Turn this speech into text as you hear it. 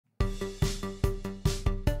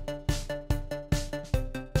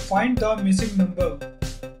Find the missing number.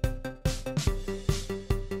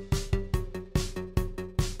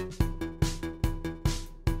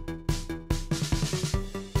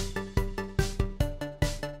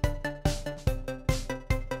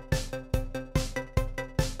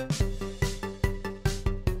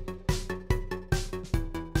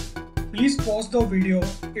 Please pause the video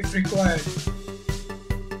if required.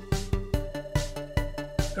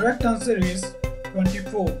 Correct answer is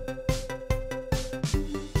 24.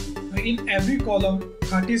 In every column,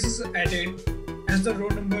 30 is added as the row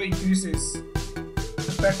number increases.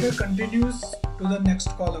 The factor continues to the next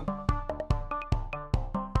column.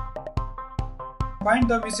 Find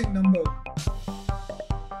the missing number.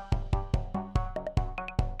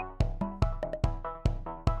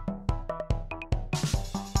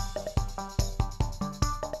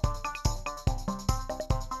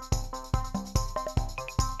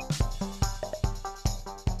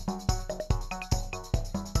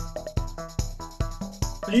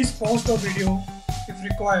 Please pause the video if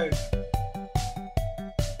required.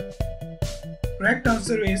 Correct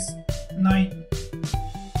answer is 9.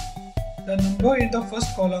 The number in the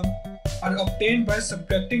first column are obtained by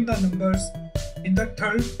subtracting the numbers in the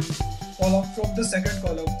third column from the second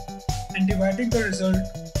column and dividing the result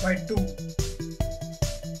by 2.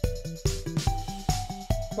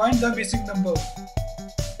 Find the missing number.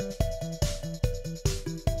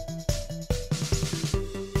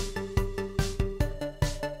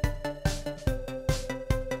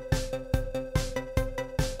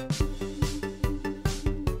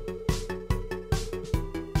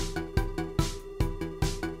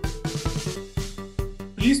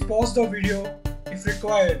 Please pause the video if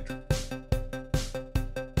required.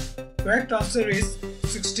 Correct answer is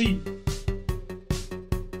 16.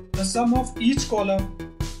 The sum of each column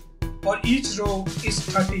or each row is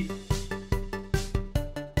 30.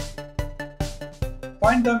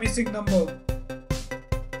 Find the missing number.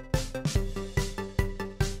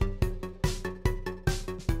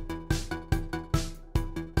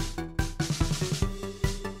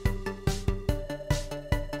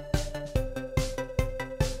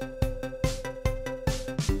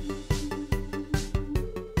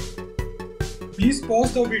 Please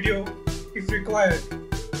pause the video if required.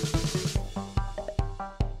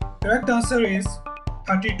 Correct answer is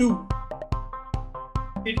 32.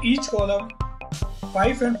 In each column,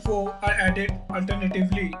 5 and 4 are added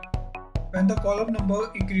alternatively when the column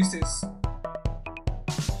number increases.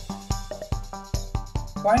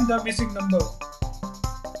 Find the missing number.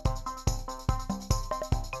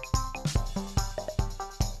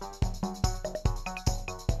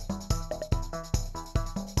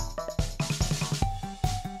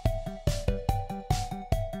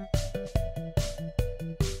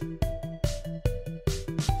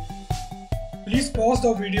 Please pause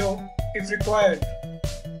the video if required.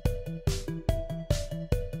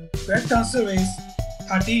 Correct answer is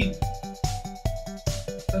 13.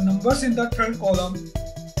 The numbers in the third column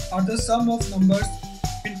are the sum of numbers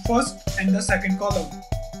in first and the second column.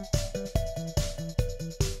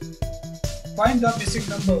 Find the missing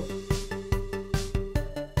number.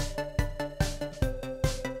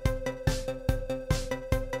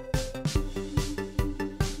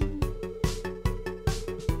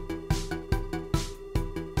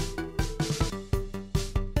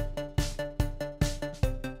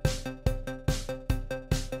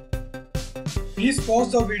 Please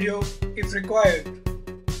pause the video if required.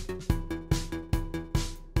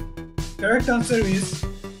 Correct answer is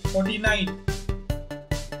 49.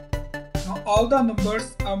 Now all the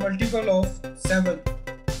numbers are multiple of 7.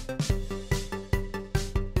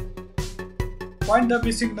 Find the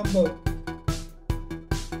missing number.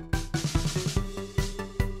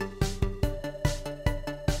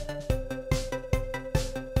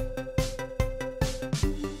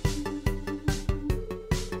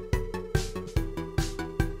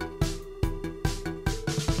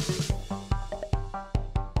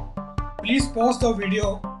 Please pause the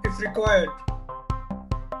video if required.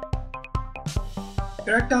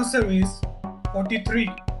 Correct answer is 43.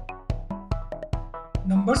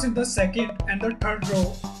 Numbers in the second and the third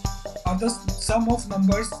row are the sum of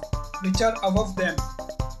numbers which are above them.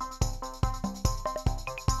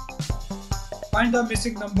 Find the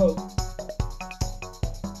missing number.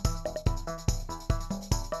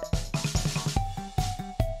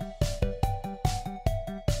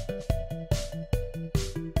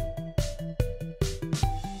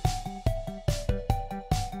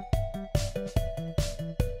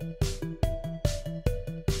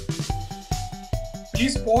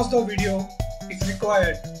 Please pause the video if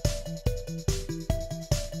required.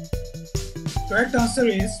 Correct answer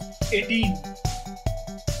is 18.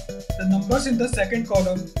 The numbers in the second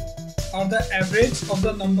column are the average of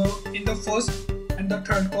the number in the first and the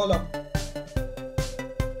third column.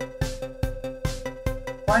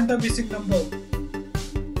 Find the missing number.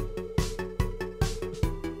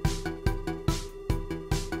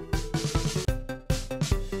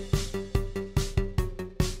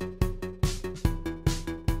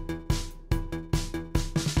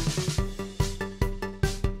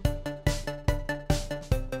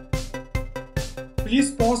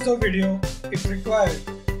 Please pause the video if required.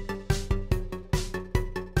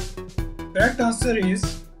 Correct answer is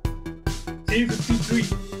 353.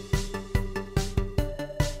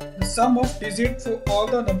 The sum of digits for all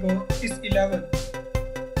the number is 11.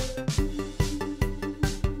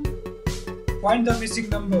 Find the missing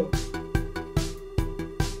number.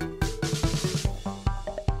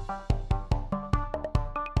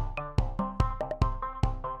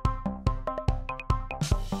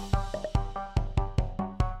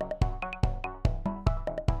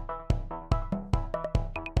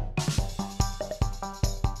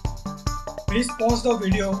 Please pause the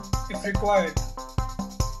video if required.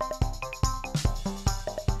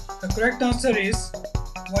 The correct answer is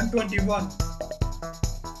 121.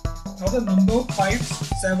 Now the number 5,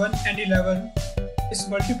 7 and 11 is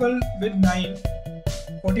multiple with 9,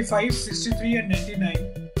 45, 63 and 99,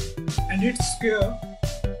 and its square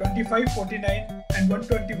 25, 49 and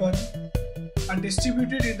 121 are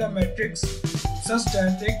distributed in the matrix such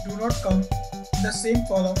that they do not come in the same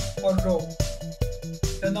column or row.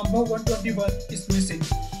 The number 121 is missing.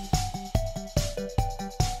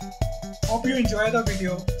 Hope you enjoy the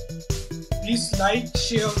video. Please like,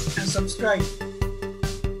 share and subscribe.